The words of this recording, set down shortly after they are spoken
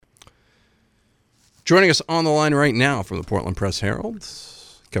Joining us on the line right now from the Portland Press-Herald,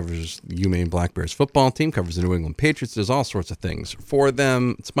 covers the UMaine Black Bears football team, covers the New England Patriots, does all sorts of things for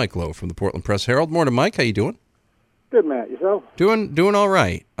them. It's Mike Lowe from the Portland Press-Herald. Morning, Mike. How you doing? Good, Matt. Yourself? Doing all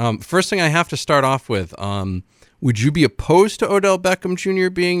right. First thing I have to start off with, would you be opposed to Odell Beckham Jr.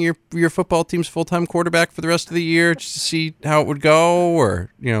 being your football team's full-time quarterback for the rest of the year, just to see how it would go,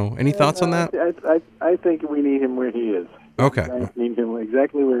 or any thoughts on that? I think we need him where he is. Okay. I need him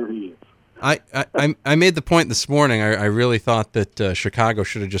exactly where he is. I made the point this morning. I really thought that Chicago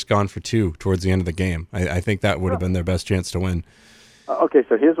should have just gone for 2 towards the end of the game. I think that would have been their best chance to win. Okay,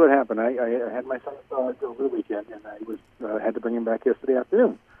 so here's what happened. I had my son over the weekend, and I had to bring him back yesterday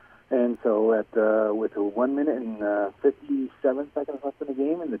afternoon. And so with 1 minute and 57 seconds left in the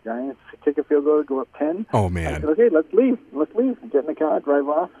game, and the Giants kick a field goal to go up 10. Oh, man. I said, okay, let's leave. Get in the car, drive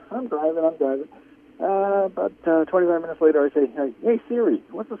off. I'm driving. About 25 minutes later, I say, hey, Siri,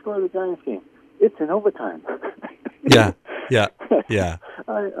 what's the score of the Giants game? It's in overtime. Yeah.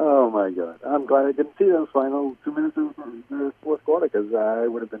 Oh, my God. I'm glad I didn't see those final 2 minutes of the fourth quarter, because I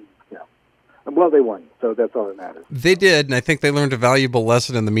would have been, well, they won, so that's all that matters. They did, and I think they learned a valuable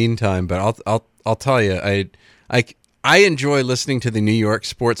lesson in the meantime, but I'll tell you, I enjoy listening to the New York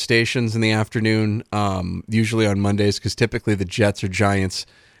sports stations in the afternoon, usually on Mondays, because typically the Jets or Giants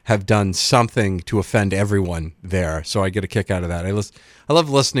have done something to offend everyone there, so I get a kick out of that. I love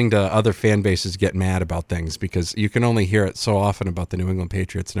listening to other fan bases get mad about things, because you can only hear it so often about the New England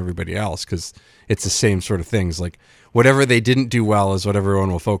Patriots and everybody else, because it's the same sort of things. Like, whatever they didn't do well is what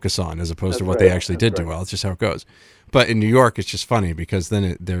everyone will focus on, as opposed to what they actually did do well. It's just how it goes. But in New York, it's just funny, because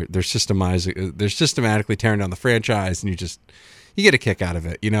then they're systematically tearing down the franchise, and you get a kick out of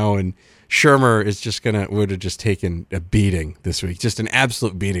it, and Shermer is would have just taken a beating this week, just an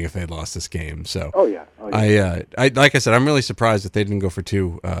absolute beating if they had lost this game. So, I like I said, I'm really surprised that they didn't go for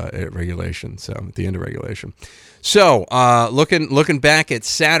 2 at regulation. So at the end of regulation. So looking back at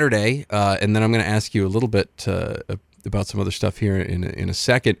Saturday, and then I'm going to ask you a little bit about some other stuff here in a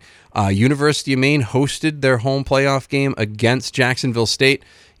second. University of Maine hosted their home playoff game against Jacksonville State.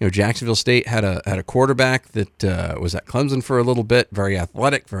 Jacksonville State had a quarterback that was at Clemson for a little bit, very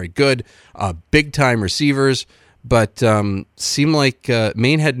athletic, very good, big-time receivers, but seemed like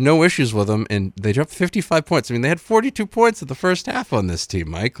Maine had no issues with them, and they dropped 55 points. I mean, they had 42 points in the first half on this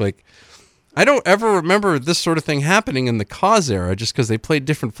team, Mike. Like, I don't ever remember this sort of thing happening in the Cause era, just because they played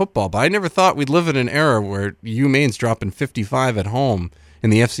different football, but I never thought we'd live in an era where UMaine's dropping 55 at home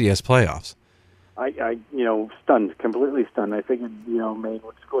in the FCS playoffs. I stunned, completely stunned. I figured, Maine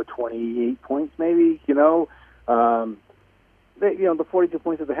would score 28 points, maybe. The 42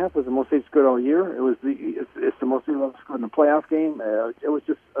 points at the half was the most they've scored all year. It's the most they've ever scored in a playoff game. It was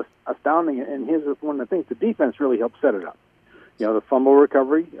just astounding. And here's one of the things: the defense really helped set it up. The fumble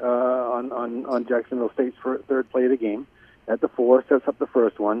recovery on Jacksonville State's third play of the game at the 4 sets up the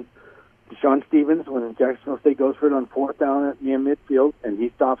first one. Sean Stevens, when Jacksonville State goes for it on 4th down near midfield, and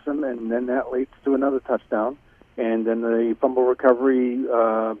he stops him, and then that leads to another touchdown. And then the fumble recovery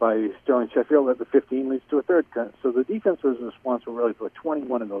by Sterling Sheffield at the 15 leads to a third. So the defense was responsible really for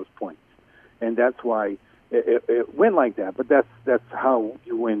 21 of those points. And that's why it went like that. But that's how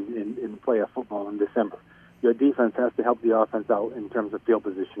you win in playoff football in December. Your defense has to help the offense out in terms of field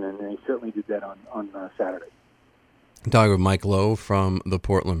position, and they certainly did that on Saturday. I'm talking with Mike Lowe from the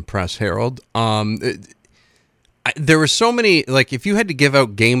Portland Press-Herald. There were so many, like, if you had to give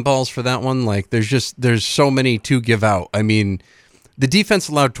out game balls for that one, like, there's so many to give out. I mean, the defense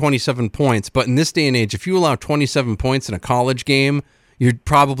allowed 27 points, but in this day and age, if you allow 27 points in a college game, you're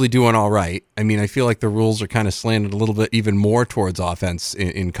probably doing all right. I mean, I feel like the rules are kind of slanted a little bit even more towards offense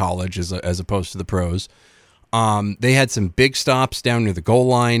in college as opposed to the pros. They had some big stops down near the goal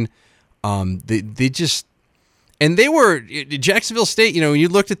line. They just... And they were Jacksonville State. When you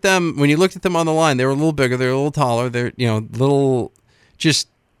looked at them on the line, they were a little bigger, they were a little taller, they're they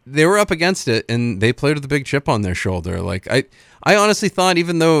were up against it, and they played with a big chip on their shoulder. Like I honestly thought,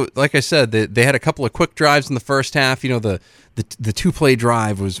 even though, like I said, they had a couple of quick drives in the first half. The 2-play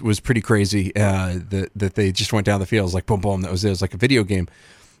drive was pretty crazy. That they just went down the field. It was like boom, boom. That was it. It was like a video game.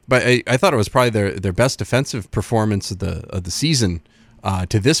 But I thought it was probably their best defensive performance of the season.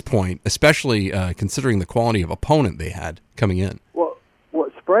 To this point, especially considering the quality of opponent they had coming in. Well,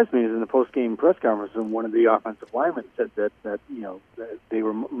 what surprised me is in the post-game press conference, one of the offensive linemen said that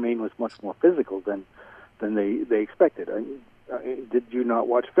Maine was much more physical than they expected. Did you not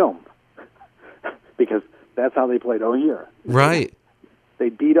watch film? Because that's how they played all year. Right. They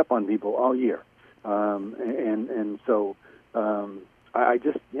beat up on people all year, so I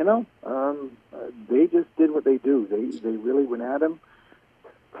just they just did what they do. They really went at him.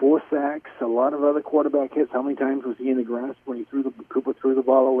 4 sacks, a lot of other quarterback hits. How many times was he in the grass when Cooper threw the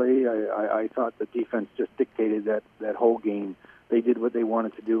ball away? I thought the defense just dictated that whole game. They did what they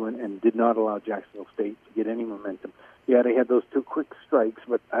wanted to do and did not allow Jacksonville State to get any momentum. Yeah, they had those 2 quick strikes,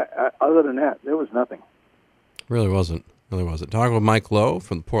 but other than that, there was nothing. Really wasn't. Talking with Mike Lowe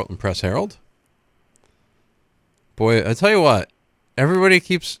from the Portland Press-Herald. Boy, I tell you what, everybody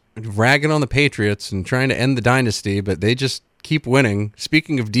keeps ragging on the Patriots and trying to end the dynasty, but they just keep winning.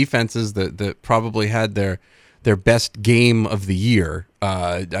 Speaking of defenses that probably had their best game of the year,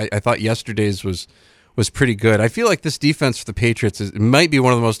 I thought yesterday's was pretty good. I feel like this defense for the Patriots might be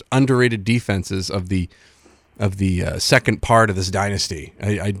one of the most underrated defenses of the second part of this dynasty.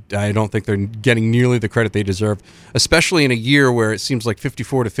 I don't think they're getting nearly the credit they deserve, especially in a year where it seems like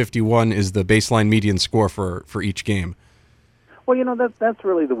 54-51 is the baseline median score for each game. Well, that's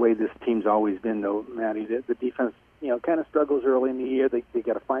really the way this team's always been, though, Matty. The defense, kind of struggles early in the year. They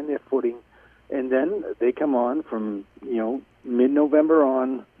got to find their footing, and then they come on from mid-November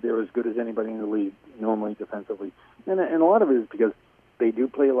on. They're as good as anybody in the league normally defensively, and a lot of it is because they do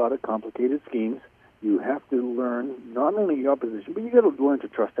play a lot of complicated schemes. You have to learn not only your opposition, but you got to learn to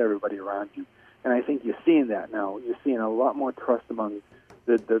trust everybody around you. And I think you're seeing that now. You're seeing a lot more trust among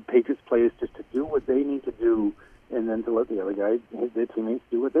the Patriots players just to do what they need to do, and then to let the other guys, their teammates,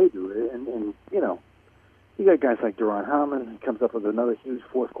 do what they do. And you got guys like Duron Harmon, who comes up with another huge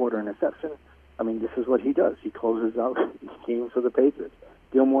fourth quarter interception. I mean, this is what he does. He closes out games for the Patriots.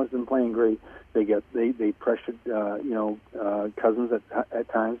 Gilmore's been playing great. They pressured Cousins at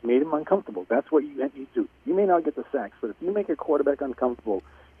times, made him uncomfortable. That's what you need to do. You may not get the sacks, but if you make a quarterback uncomfortable,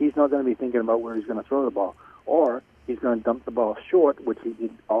 he's not going to be thinking about where he's going to throw the ball, or he's going to dump the ball short, which he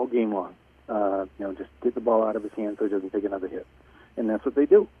did all game long. Just get the ball out of his hands so he doesn't take another hit, and that's what they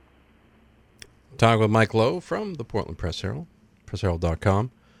do. Talking with Mike Lowe from the Portland Press-Herald,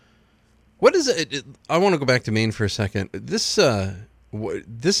 pressherald.com. What is it? I want to go back to Maine for a second. This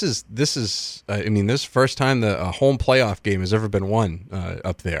is this first time the home playoff game has ever been won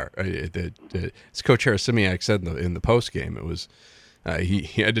up there. As Coach Harasimiak said in the post game, it was he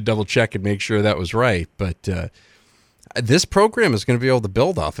had to double check and make sure that was right. But this program is going to be able to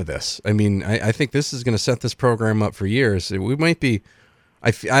build off of this. I mean, I think this is going to set this program up for years. We might be.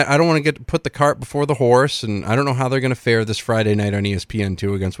 I don't want to put the cart before the horse, and I don't know how they're going to fare this Friday night on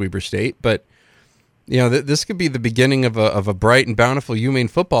ESPN2 against Weber State, but this could be the beginning of a bright and bountiful UMaine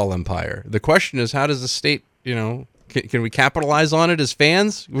football empire. The question is, how does the state, can we capitalize on it as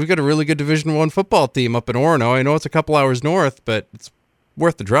fans? We've got a really good Division I football team up in Orono. I know it's a couple hours north, but it's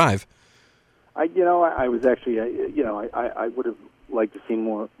worth the drive. I was actually, I would have liked to see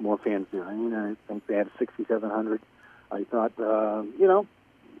more fans there. I mean, I think they had 6,700. I thought, I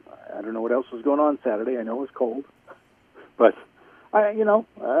don't know what else was going on Saturday. I know it was cold, but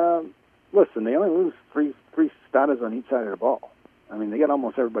listen, they only lose three starters on each side of the ball. I mean, they got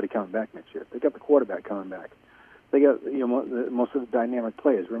almost everybody coming back next year. They got the quarterback coming back. They got most of the dynamic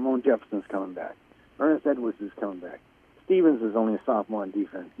players. Ramon Jefferson's coming back. Ernest Edwards is coming back. Stevens is only a sophomore on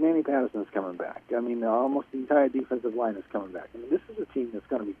defense. Manny Patterson's coming back. I mean, almost the entire defensive line is coming back. I mean, this is a team that's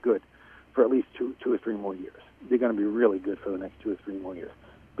going to be good for at least two or three more years. They're going to be really good for the next 2 or 3 more years.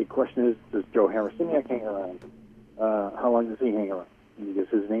 Big question is, does Joe Harasimiak hang around? How long does he hang around? Because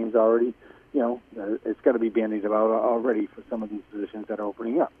his name's already, it's got to be bandied about already for some of these positions that are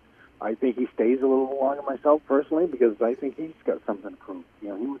opening up. I think he stays a little longer myself personally because I think he's got something to prove. He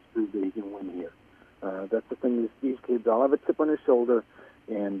wants to prove that he can win here. That's the thing. These kids all have a chip on their shoulder,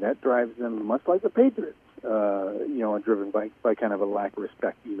 and that drives them, much like the Patriots, are driven by kind of a lack of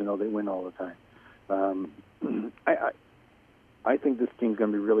respect, even though they win all the time. I think this team's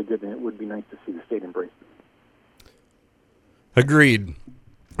going to be really good, and it would be nice to see the state embrace it. Agreed.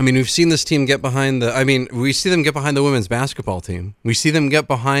 I mean, we've seen this team get behind we see them get behind the women's basketball team. We see them get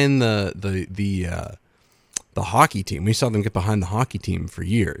behind the hockey team. We saw them get behind the hockey team for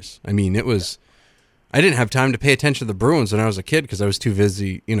years. I mean, I didn't have time to pay attention to the Bruins when I was a kid because I was too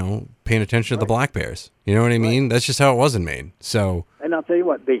busy, paying attention to the Black Bears. You know what I mean? Right. That's just how it was in Maine. So. And I'll tell you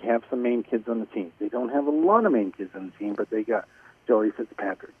what, they have some Maine kids on the team. They don't have a lot of Maine kids on the team, but they got Joey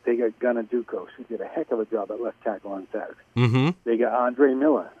Fitzpatrick. They got Gunnar Dukos, who did a heck of a job at left tackle on Saturday. Mm-hmm. They got Andre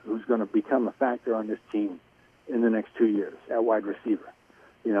Miller, who's going to become a factor on this team in the next 2 years at wide receiver.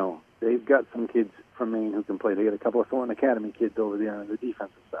 They've got some kids from Maine who can play. They got a couple of Thornton Academy kids over there on the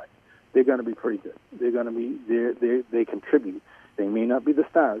defensive side. They're going to be pretty good. They're going to be they contribute. They may not be the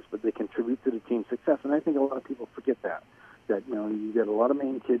stars, but they contribute to the team's success. And I think a lot of people forget that you get a lot of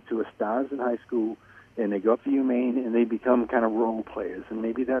Maine kids who are stars in high school, and they go up to UMaine and they become kind of role players. And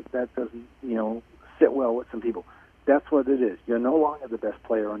maybe that doesn't sit well with some people. that's what it is. You're no longer the best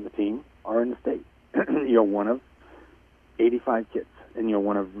player on the team or in the state. You're one of 85 kids, and you're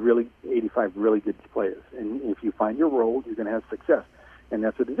one of 85 really good players. And if you find your role, you're going to have success. And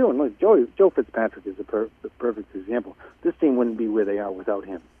that's what they're doing. Look, Joe Fitzpatrick is the perfect example. This team wouldn't be where they are without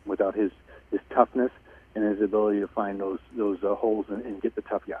him, without his toughness and his ability to find those holes and get the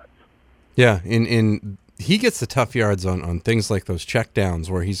tough yards. Yeah, in he gets the tough yards on things like those check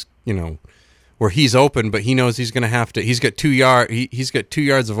downs where he's open, but he knows he's going to have to. He's got 2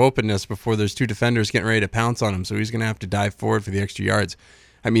 yards of openness before there's two defenders getting ready to pounce on him, so he's going to have to dive forward for the extra yards.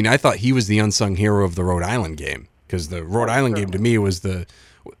 I mean, I thought he was the unsung hero of the Rhode Island game, because the Rhode Island game to me was the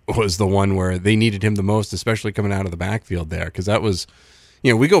one where they needed him the most, especially coming out of the backfield there, because that was,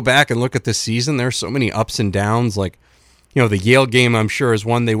 we go back and look at this season. There's so many ups and downs. Like, the Yale game, I'm sure, is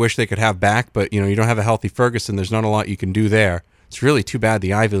one they wish they could have back, but you don't have a healthy Ferguson. There's not a lot you can do there. It's really too bad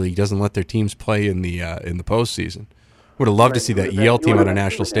the Ivy League doesn't let their teams play in the postseason. Would have loved to see that Yale team on a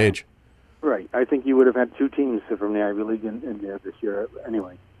national stage. Right. I think you would have had two teams from the Ivy League in there this year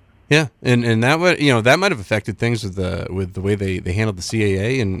anyway. Yeah, and that would that might have affected things with the way they handled the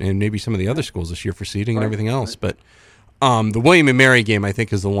CAA and maybe some of the other schools this year for seeding and everything else. But the William and Mary game, I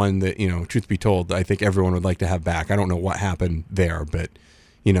think, is the one that truth be told, I think everyone would like to have back. I don't know what happened there, but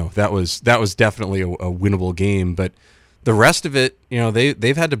that was definitely a winnable game. But the rest of it,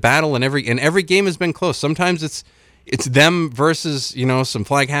 they've had to battle, and every game has been close. Sometimes it's them versus some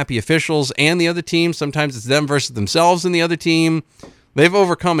flag happy officials and the other team. Sometimes it's them versus themselves and the other team. They've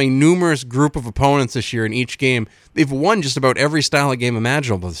overcome a numerous group of opponents this year in each game. They've won just about every style of game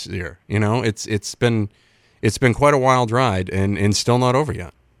imaginable this year. It's been quite a wild ride and still not over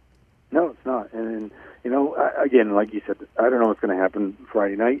yet. No, it's not. And again, like you said, I don't know what's going to happen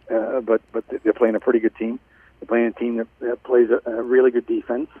Friday night, but they're playing a pretty good team. They're playing a team that plays a really good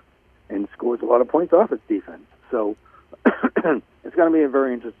defense and scores a lot of points off its defense. So it's going to be a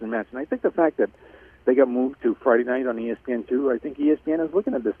very interesting match. And I think the fact that they got moved to Friday night on ESPN2. I think ESPN is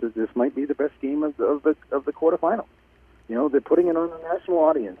looking at this. This might be the best game of the quarterfinals. They're putting it on a national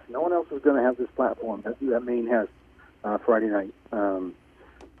audience. No one else is going to have this platform that Maine has Friday night.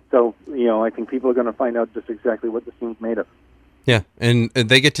 So I think people are going to find out just exactly what this team's made of. Yeah, and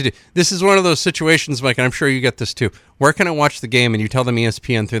they get to do. This is one of those situations, Mike, and I'm sure you get this too. Where can I watch the game? And you tell them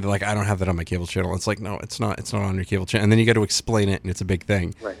ESPN3, they're like, I don't have that on my cable channel. It's like, no, it's not on your cable channel. And then you got to explain it, and it's a big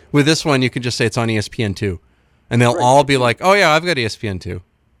thing. Right. With this one, you can just say it's on ESPN2, and they'll all be like, oh yeah, I've got ESPN2.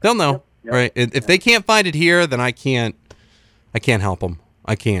 They'll know, right? If they can't find it here, then I can't help them.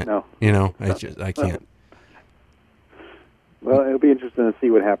 I can't. No. I can't. Well, it'll be interesting to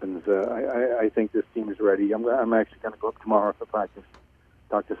see what happens. I think this team is ready. I'm actually going to go up tomorrow for practice,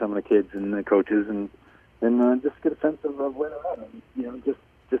 talk to some of the kids and the coaches, and just get a sense of where they're at. Just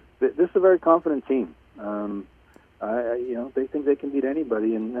this is a very confident team. They think they can beat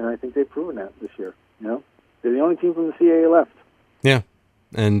anybody, and I think they've proven that this year. They're the only team from the CAA left. Yeah,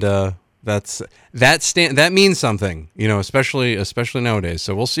 and that means something. Especially nowadays.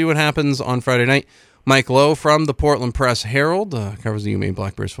 So we'll see what happens on Friday night. Mike Lowe from the Portland Press-Herald covers the UMaine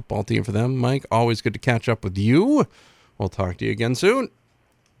Black Bears football team for them. Mike, always good to catch up with you. We'll talk to you again soon.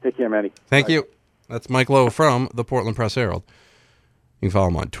 Take care, Matty. Thank you. That's Mike Lowe from the Portland Press-Herald. You can follow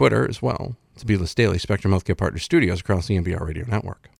him on Twitter as well. It's Beavis Daily, Spectrum Healthcare Partners Studios across the NBR Radio Network.